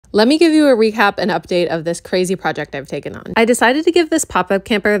Let me give you a recap and update of this crazy project I've taken on. I decided to give this pop-up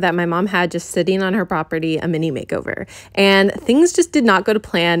camper that my mom had just sitting on her property a mini makeover, and things just did not go to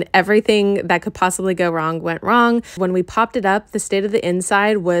plan. Everything that could possibly go wrong went wrong. When we popped it up, the state of the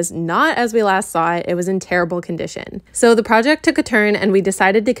inside was not as we last saw it. It was in terrible condition. So the project took a turn and we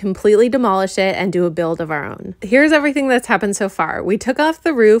decided to completely demolish it and do a build of our own. Here's everything that's happened so far. We took off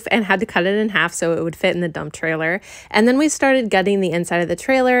the roof and had to cut it in half so it would fit in the dump trailer, and then we started gutting the inside of the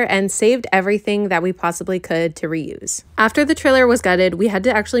trailer and saved everything that we possibly could to reuse. After the trailer was gutted, we had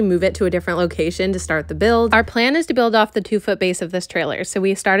to actually move it to a different location to start the build. Our plan is to build off the 2-foot base of this trailer, so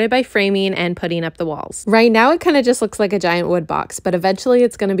we started by framing and putting up the walls. Right now it kind of just looks like a giant wood box, but eventually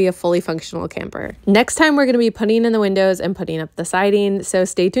it's going to be a fully functional camper. Next time we're going to be putting in the windows and putting up the siding, so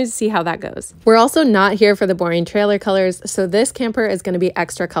stay tuned to see how that goes. We're also not here for the boring trailer colors, so this camper is going to be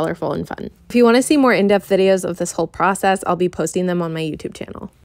extra colorful and fun. If you want to see more in-depth videos of this whole process, I'll be posting them on my YouTube channel.